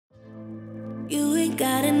ain't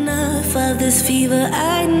got enough of this fever,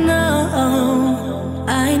 I know,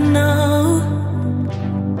 I know.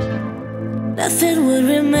 Nothing would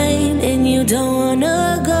remain and you don't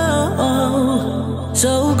wanna go,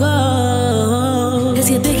 so go. Cause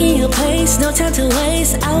you're picking your pace, no time to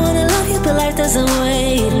waste. I wanna love you but life doesn't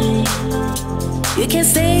wait. You can't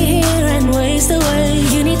stay here and waste away.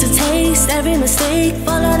 You need to taste every mistake,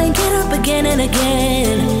 fall out and get up again and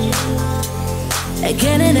again.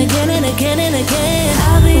 Again and again and again and again.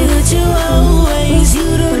 I'll be with you always, you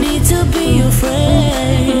don't need to be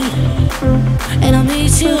afraid. And I'll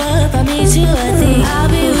meet you up, I'll meet you at the end. I'll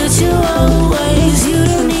be with you always, you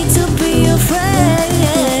don't need to be afraid.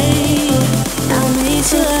 I'll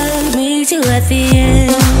meet you up, meet you at the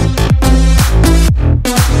end.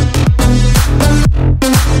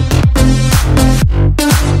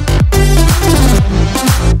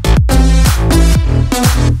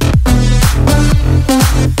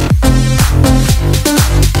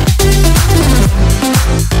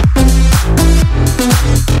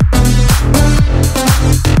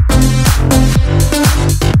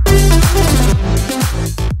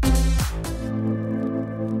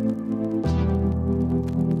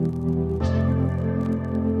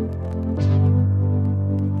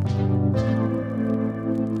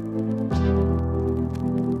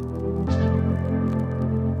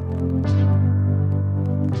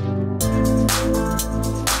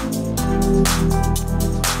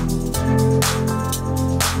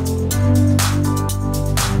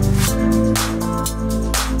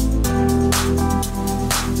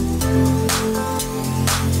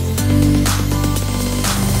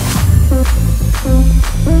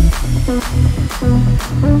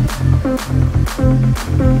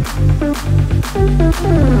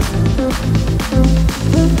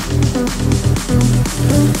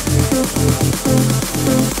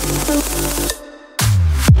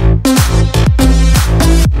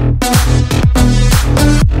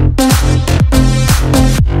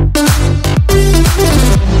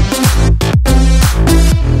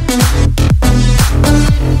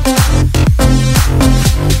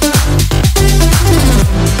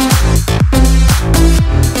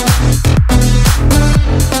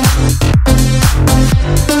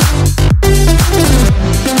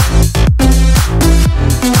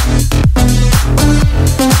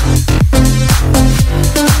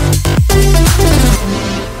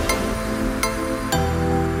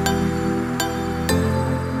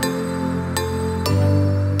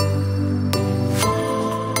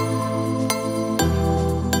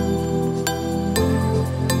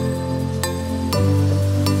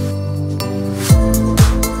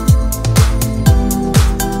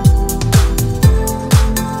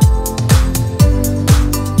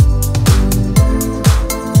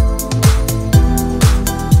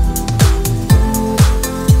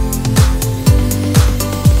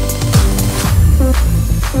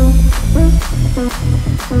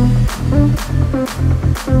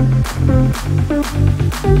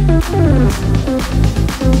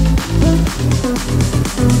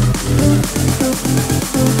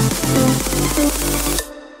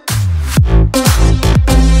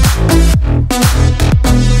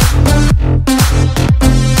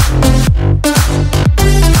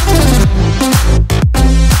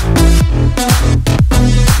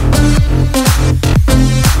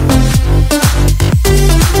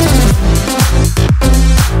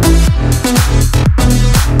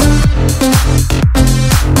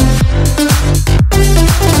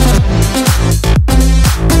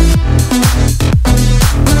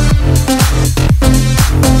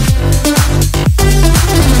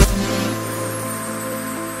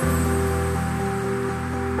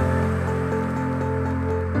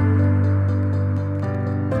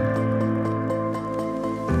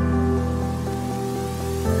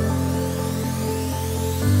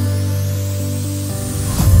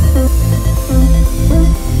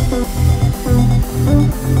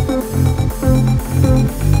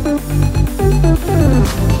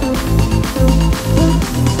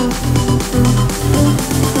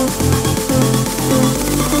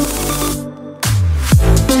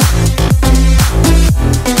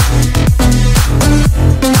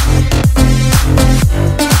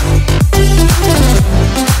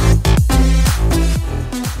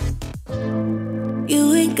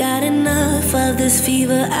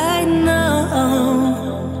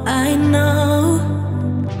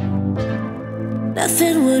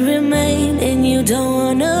 Nothing would remain and you don't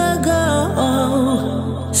wanna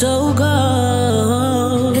go, so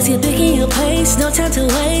go. Cause you're picking your pace, no time to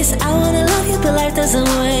waste. I wanna love you but life doesn't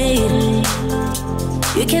wait.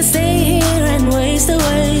 You can't stay here and waste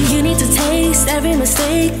away. You need to taste every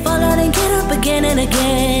mistake, fall out and get up again and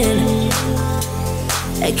again.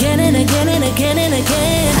 again and again and again and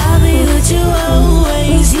again. I'll be with you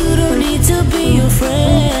always. You don't need to be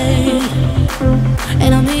afraid.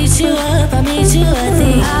 And I'll meet you up, I'll meet you at the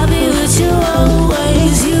end. I'll be with you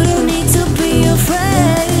always. You don't need to be afraid.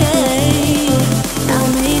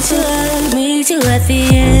 I'll meet you at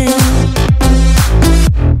the end.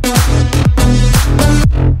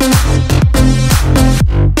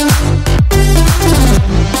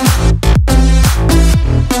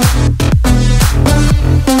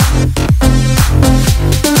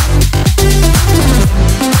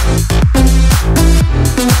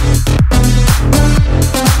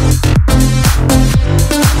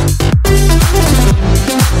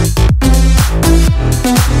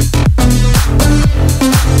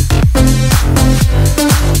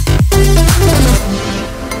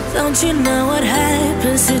 Don't you know what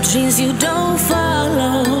happens to dreams you don't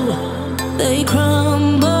follow? They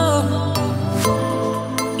crumble.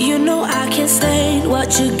 You know I can't stand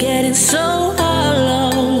what you're getting so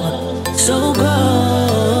hollow. So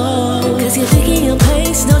go, cause you're picking your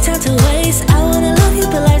pace, no time to waste. I wanna love you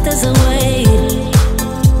but life doesn't wait.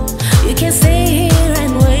 You can't stay here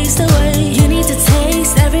and waste away. You need to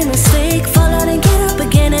taste every mistake, fall out and get up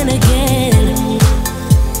again and again.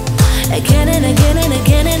 Again and again and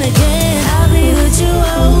again and again. I'll be with you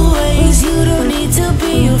always. You don't need to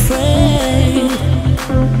be afraid.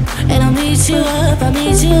 And I'll meet you up, I'll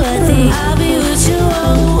meet you at the end. I'll be with you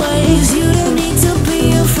always. You don't need to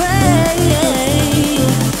be afraid.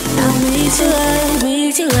 I'll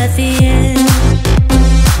meet you at the end.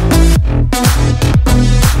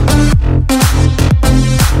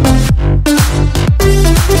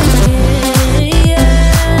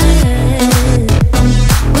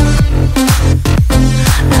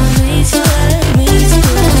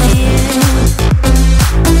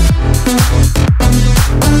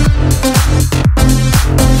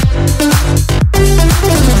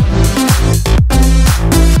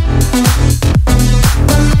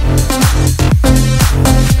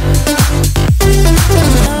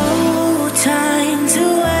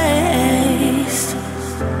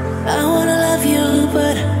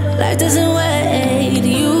 Life doesn't wait.